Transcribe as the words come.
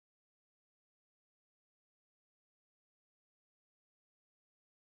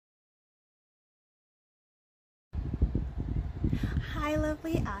Hi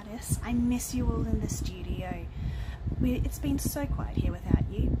lovely artists, I miss you all in the studio. It's been so quiet here without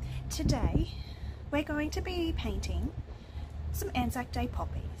you. Today we're going to be painting some Anzac Day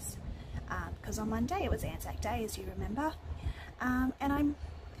poppies because on Monday it was Anzac Day, as you remember, and I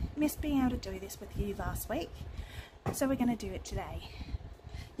missed being able to do this with you last week, so we're going to do it today.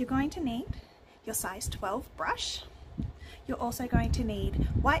 You're going to need your size 12 brush. You're also going to need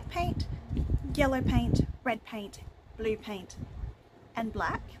white paint, yellow paint, red paint, blue paint and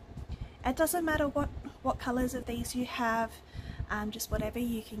black. It doesn't matter what colours of these you have, just whatever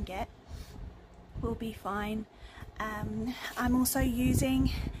you can get will be fine. I'm also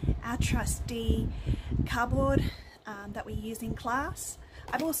using our trusty cardboard that we use in class.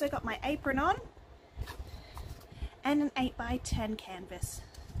 I've also got my apron on and an 8x10 canvas.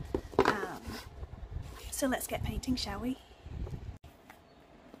 So let's get painting, shall we?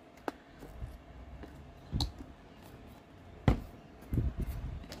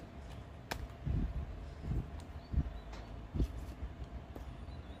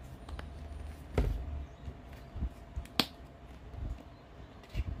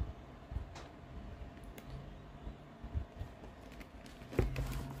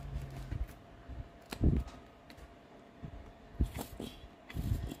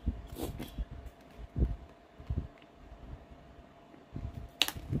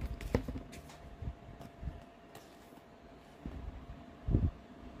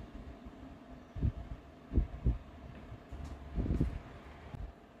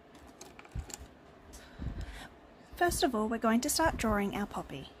 First of all, we're going to start drawing our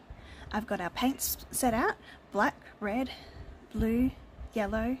poppy. I've got our paints set out, black, red, blue,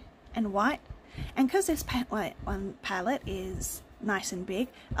 yellow and white. And because this palette is nice and big,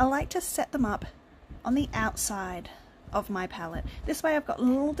 I like to set them up on the outside of my palette. This way I've got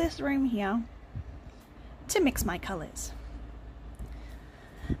all this room here to mix my colours.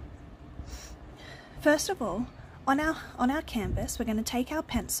 First of all, on our canvas, we're going to take our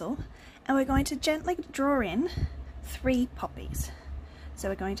pencil and we're going to gently draw in 3 poppies. So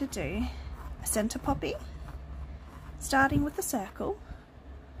we're going to do a centre poppy, starting with a circle.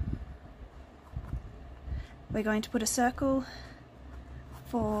 We're going to put a circle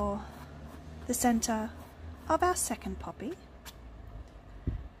for the centre of our second poppy,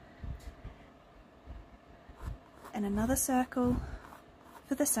 and another circle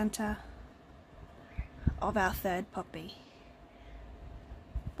for the centre of our third poppy.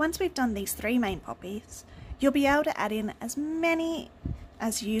 Once we've done these 3 main poppies, you'll be able to add in as many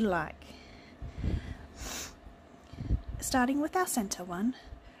as you like. Starting with our centre one,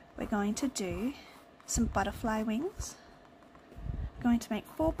 we're going to do some butterfly wings. We're going to make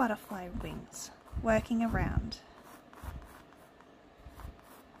 4 butterfly wings, working around.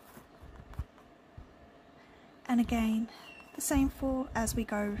 And again, the same 4 as we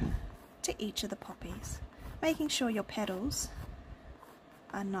go to each of the poppies, making sure your petals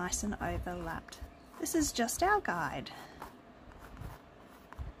are nice and overlapped. This is just our guide.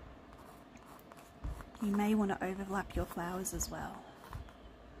 You may want to overlap your flowers as well.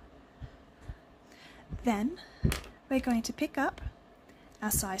 Then we're going to pick up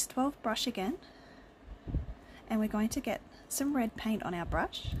our size 12 brush again, and we're going to get some red paint on our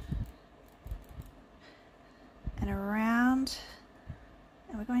brush and around,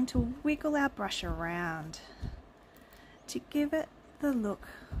 and we're going to wiggle our brush around to give it the look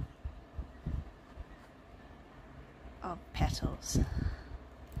of petals.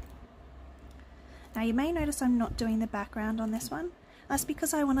 Now you may notice I'm not doing the background on this one. That's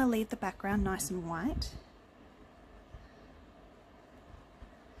because I want to leave the background nice and white,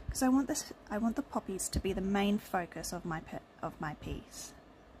 because I want the poppies to be the main focus of my piece.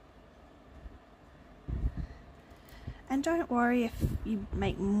 And don't worry if you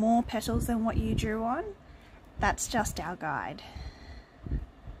make more petals than what you drew on, that's just our guide.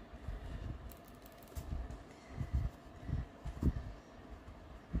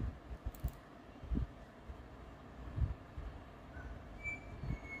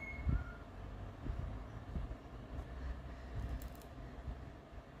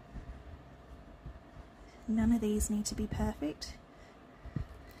 None of these need to be perfect,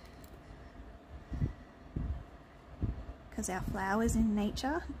 because our flowers in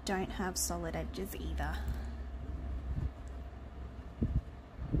nature don't have solid edges either.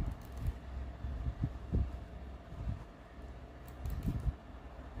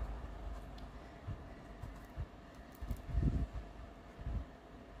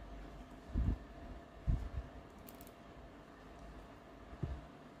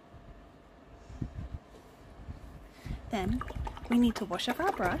 Then we need to wash off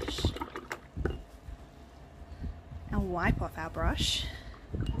our brush and wipe off our brush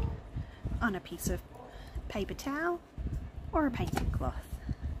on a piece of paper towel or a painting cloth.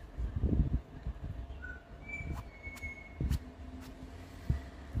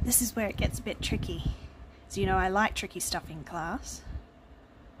 This is where it gets a bit tricky. So you know I like tricky stuff in class.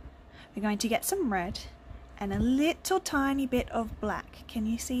 We're going to get some red and a little tiny bit of black. Can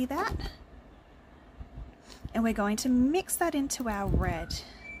you see that? And we're going to mix that into our red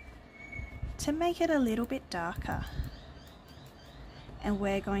to make it a little bit darker. And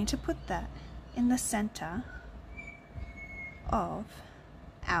we're going to put that in the center of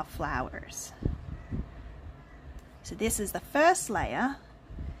our flowers. So this is the first layer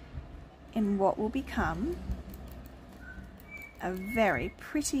in what will become a very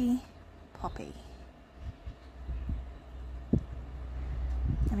pretty poppy.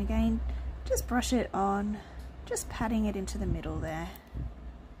 And again, just brush it on, just patting it into the middle there.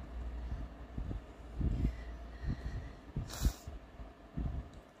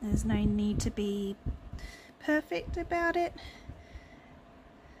 There's no need to be perfect about it.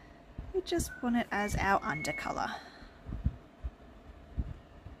 We just want it as our undercolor.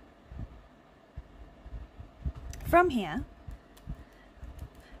 From here,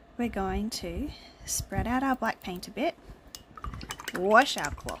 we're going to spread out our black paint a bit, wash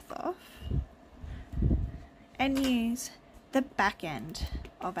our cloth off, and use the back end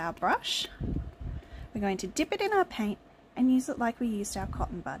of our brush. We're going to dip it in our paint and use it like we used our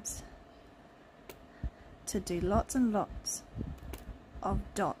cotton buds to do lots and lots of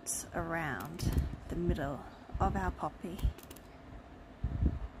dots around the middle of our poppy.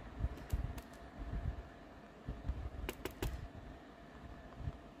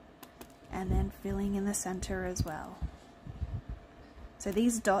 And then filling in the center as well. So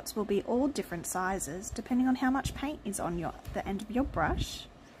these dots will be all different sizes depending on how much paint is on the end of your brush.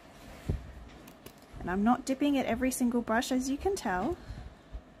 And I'm not dipping at every single brush, as you can tell.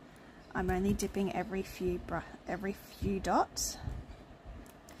 I'm only dipping every few dots,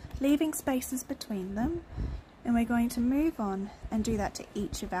 leaving spaces between them, and we're going to move on and do that to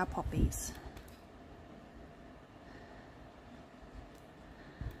each of our poppies.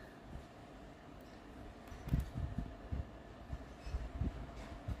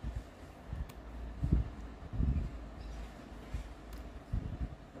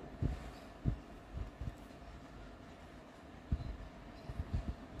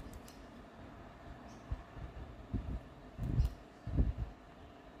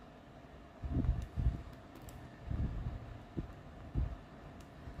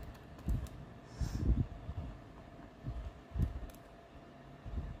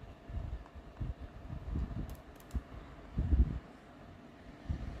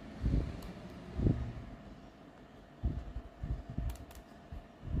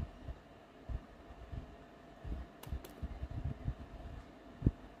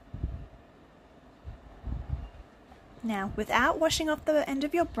 Now, without washing off the end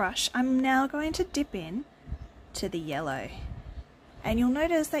of your brush, I'm now going to dip in to the yellow. And you'll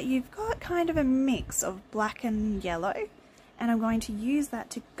notice that you've got kind of a mix of black and yellow, and I'm going to use that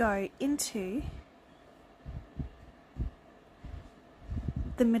to go into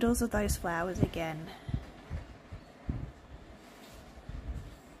the middles of those flowers again.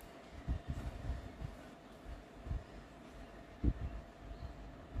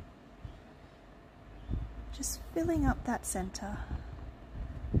 Just filling up that center.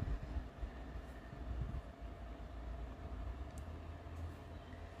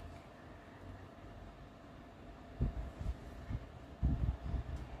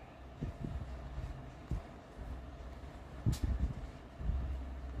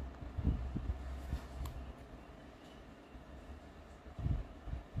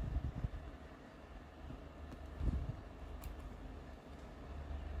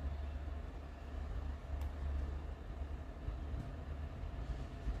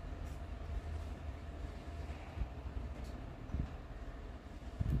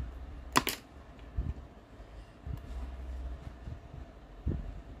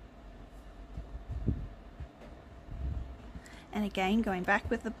 And again, going back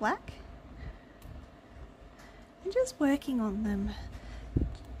with the black and just working on them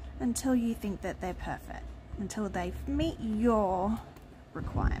until you think that they're perfect, until they meet your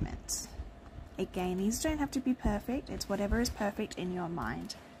requirements. Again, these don't have to be perfect, it's whatever is perfect in your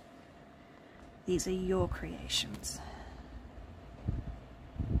mind. These are your creations.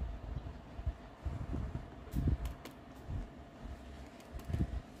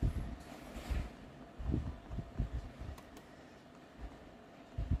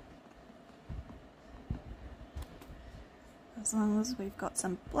 as long as we've got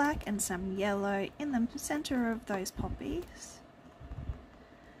some black and some yellow in the center of those poppies.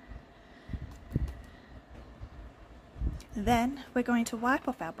 Then we're going to wipe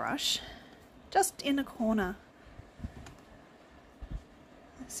off our brush just in a corner,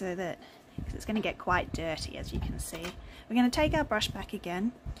 so that, because it's going to get quite dirty, as you can see. We're going to take our brush back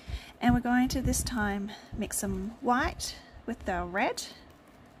again, and we're going to this time mix some white with our red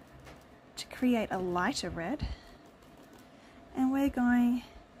to create a lighter red, and we're going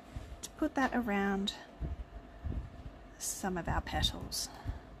to put that around some of our petals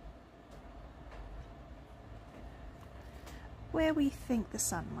where we think the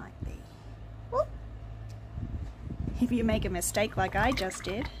sun might be. Whoop. If you make a mistake like I just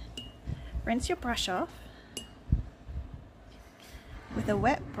did, rinse your brush off with a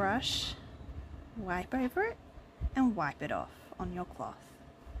wet brush, wipe over it and wipe it off on your cloth,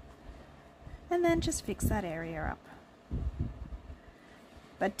 and then just fix that area up.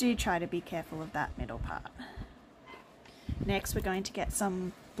 But do try to be careful of that middle part. Next we're going to get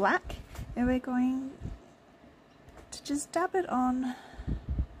some black, and we're going to just dab it on,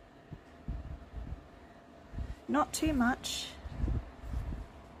 not too much,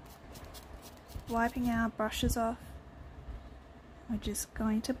 wiping our brushes off. We're just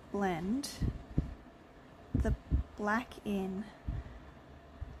going to blend the black in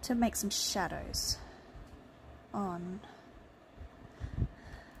to make some shadows on,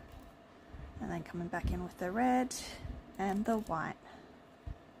 and then coming back in with the red and the white.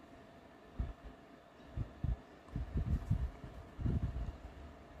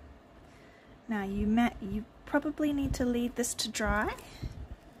 Now you probably need to leave this to dry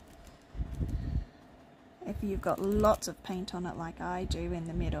if you've got lots of paint on it like I do in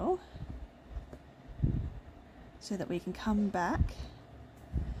the middle, so that we can come back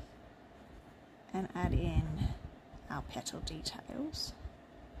and add in our petal details.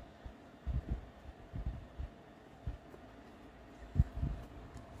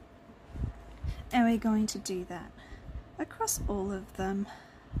 And we're going to do that across all of them.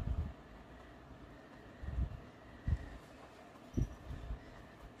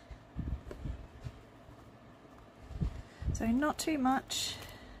 So not too much,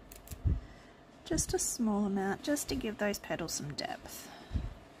 just a small amount, just to give those petals some depth.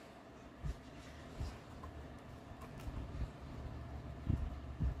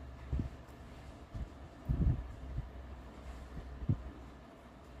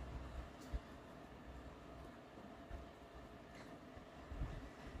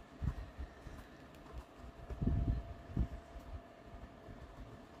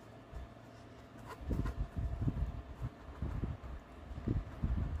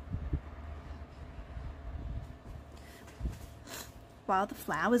 While the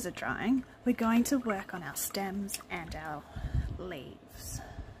flowers are drying, we're going to work on our stems and our leaves.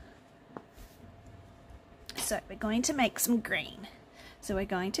 So we're going to make some green. So we're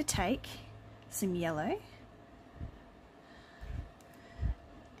going to take some yellow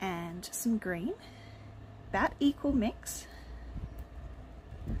and some green, about equal mix.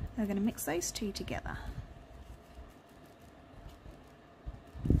 We're going to mix those two together.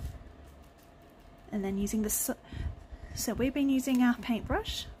 And then using the so we've been using our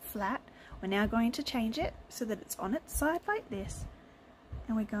paintbrush flat. We're now going to change it so that it's on its side like this,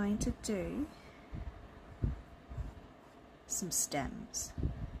 and we're going to do some stems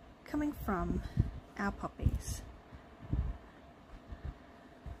coming from our poppies.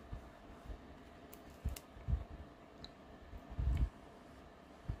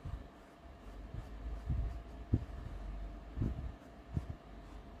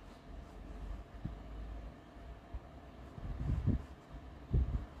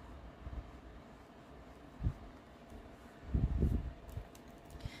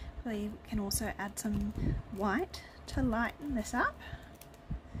 We can also add some white to lighten this up.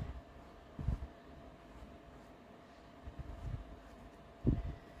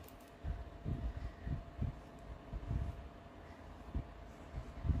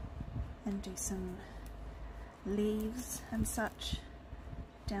 And do some leaves and such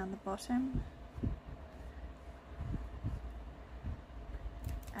down the bottom.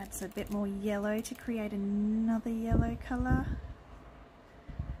 Adds a bit more yellow to create another yellow colour.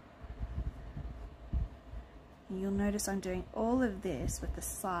 You'll notice I'm doing all of this with the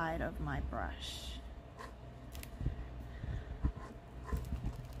side of my brush.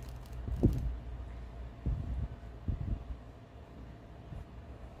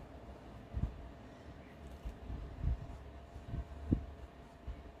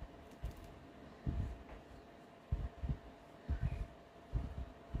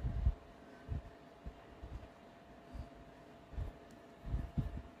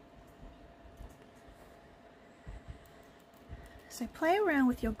 So play around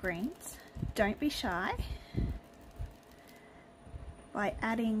with your greens, don't be shy. By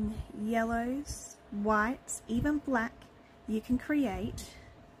adding yellows, whites, even black, you can create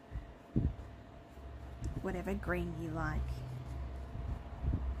whatever green you like.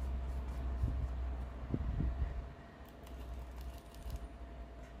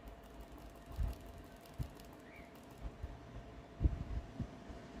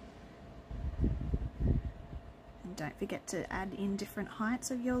 And don't forget to add in different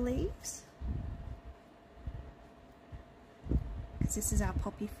heights of your leaves. Because this is our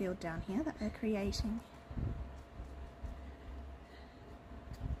poppy field down here that we're creating.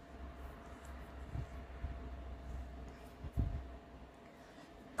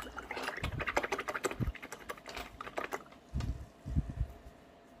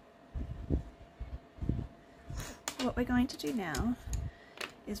 What we're going to do now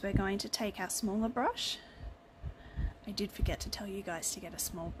is we're going to take our smaller brush. I did forget to tell you guys to get a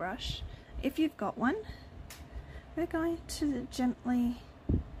small brush. If you've got one, we're going to gently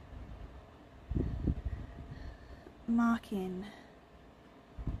mark in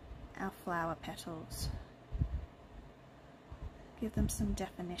our flower petals. Give them some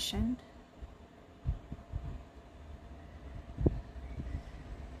definition.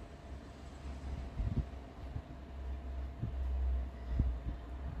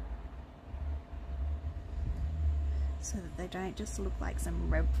 So that they don't just look like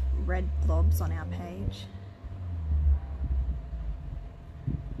some red blobs on our page.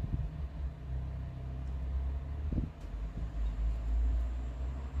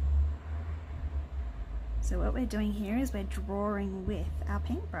 So what we're doing here is we're drawing with our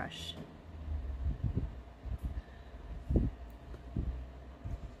paintbrush.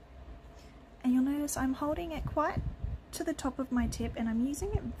 And you'll notice I'm holding it quite to the top of my tip and I'm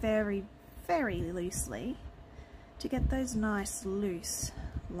using it very, very loosely to get those nice loose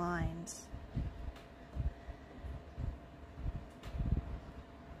lines.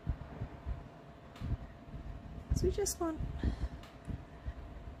 So we just want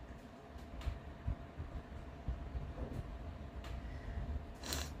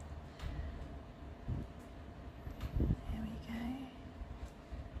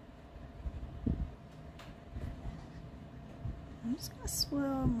I'm just going to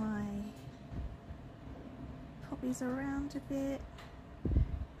swirl my poppies around a bit, the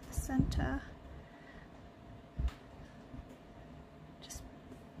center. Just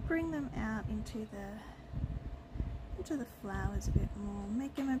bring them out into the flowers a bit more,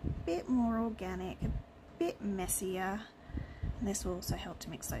 make them a bit more organic, a bit messier, and this will also help to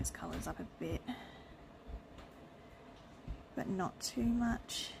mix those colours up a bit, but not too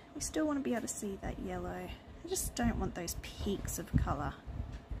much. We still want to be able to see that yellow. I just don't want those peaks of colour.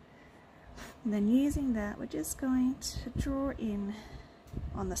 And then using that, we're just going to draw in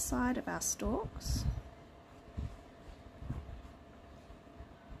on the side of our stalks.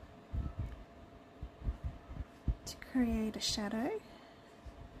 To create a shadow.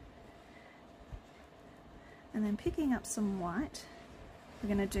 And then picking up some white,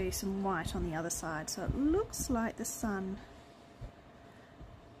 we're going to do some white on the other side so it looks like the sun.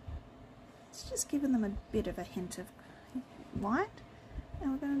 It's just giving them a bit of a hint of white,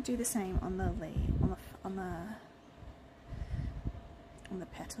 and we're going to do the same on the leaf, on the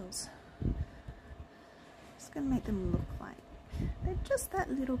petals. Just going to make them look like they're just that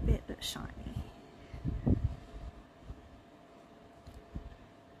little bit shiny.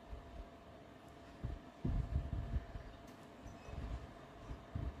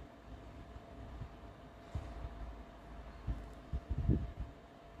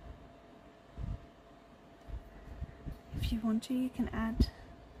 If you want to, you can add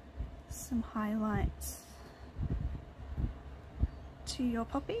some highlights to your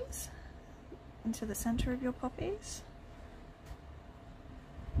poppies, into the center of your poppies.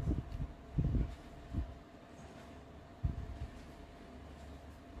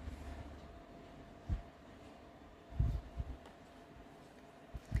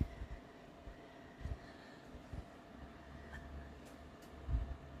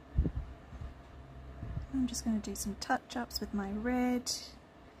 I'm just going to do some touch-ups with my red.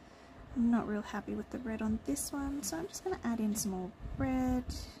 I'm not real happy with the red on this one, so I'm just going to add in some more red.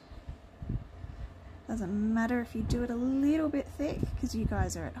 Doesn't matter if you do it a little bit thick because you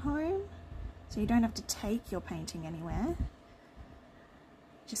guys are at home, so you don't have to take your painting anywhere. You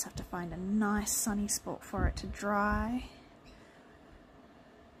just have to find a nice sunny spot for it to dry.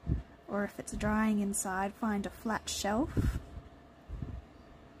 Or if it's drying inside, find a flat shelf.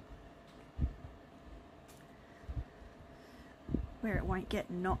 Where it won't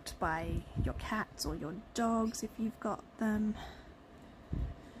get knocked by your cats or your dogs if you've got them.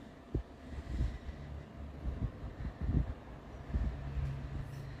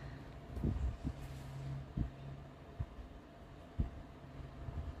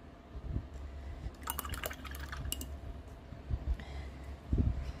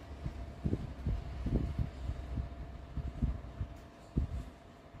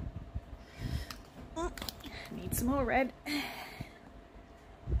 Need some more red.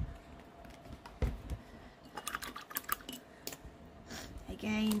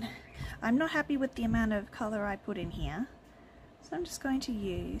 Again, I'm not happy with the amount of colour I put in here, so I'm just going to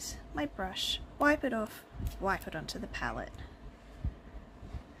use my brush, wipe it off, wipe it onto the palette.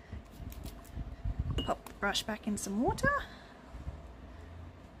 Pop the brush back in some water,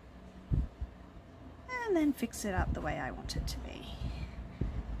 and then fix it up the way I want it to be.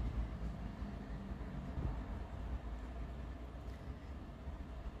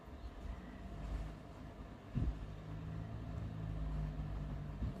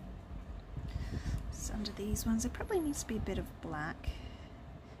 So under these ones, there probably needs to be a bit of black.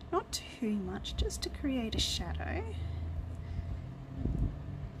 Not too much, just to create a shadow.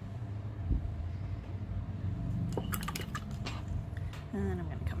 And then I'm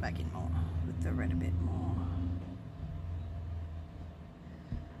going to come back in more with the red a bit more.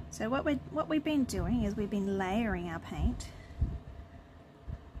 So what we've been doing is we've been layering our paint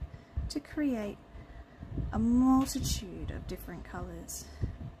to create a multitude of different colours,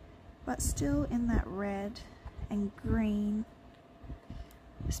 but still in that red and green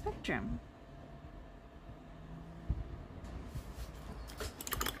spectrum.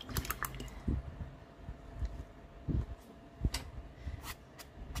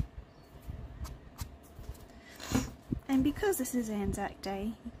 And because this is Anzac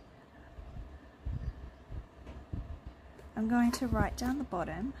Day, I'm going to write down the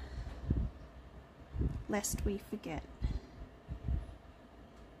bottom, lest we forget.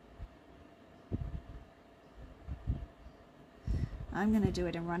 I'm going to do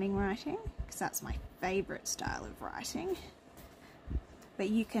it in running writing, because that's my favourite style of writing. But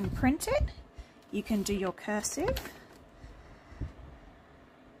you can print it, you can do your cursive,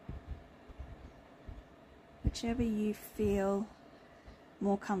 whichever you feel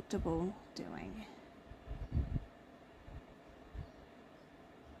more comfortable doing.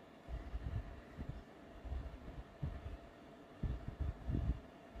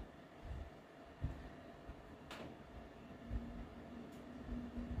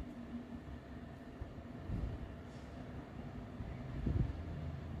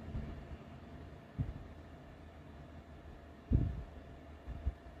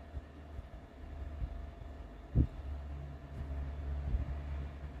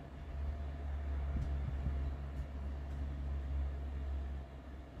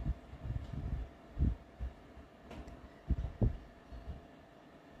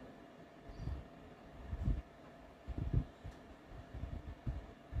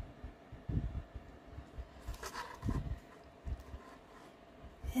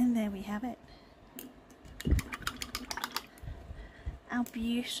 And there we have it. Our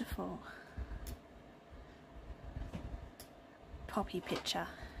beautiful poppy picture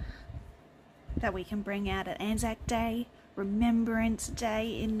that we can bring out at Anzac Day, Remembrance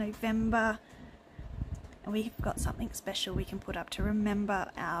Day in November. And we've got something special we can put up to remember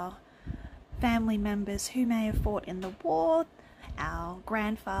our family members who may have fought in the war, our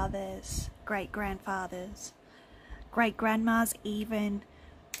grandfathers, great-grandfathers, great-grandmas even,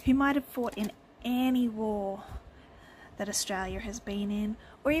 who might have fought in any war that Australia has been in,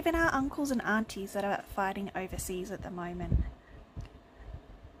 or even our uncles and aunties that are fighting overseas at the moment.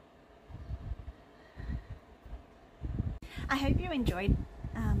 I hope you enjoyed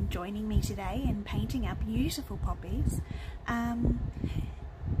joining me today in painting our beautiful poppies.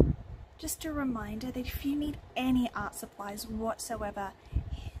 Just a reminder that if you need any art supplies whatsoever,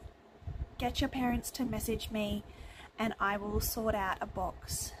 get your parents to message me and I will sort out a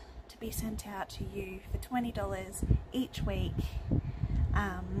box to be sent out to you for $20 each week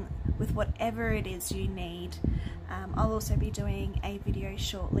with whatever it is you need. I'll also be doing a video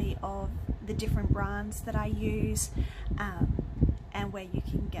shortly of the different brands that I use and where you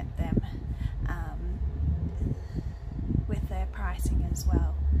can get them with their pricing as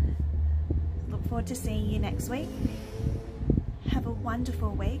well. Look forward to seeing you next week. Have a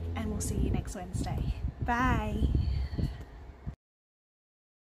wonderful week and we'll see you next Wednesday. Bye!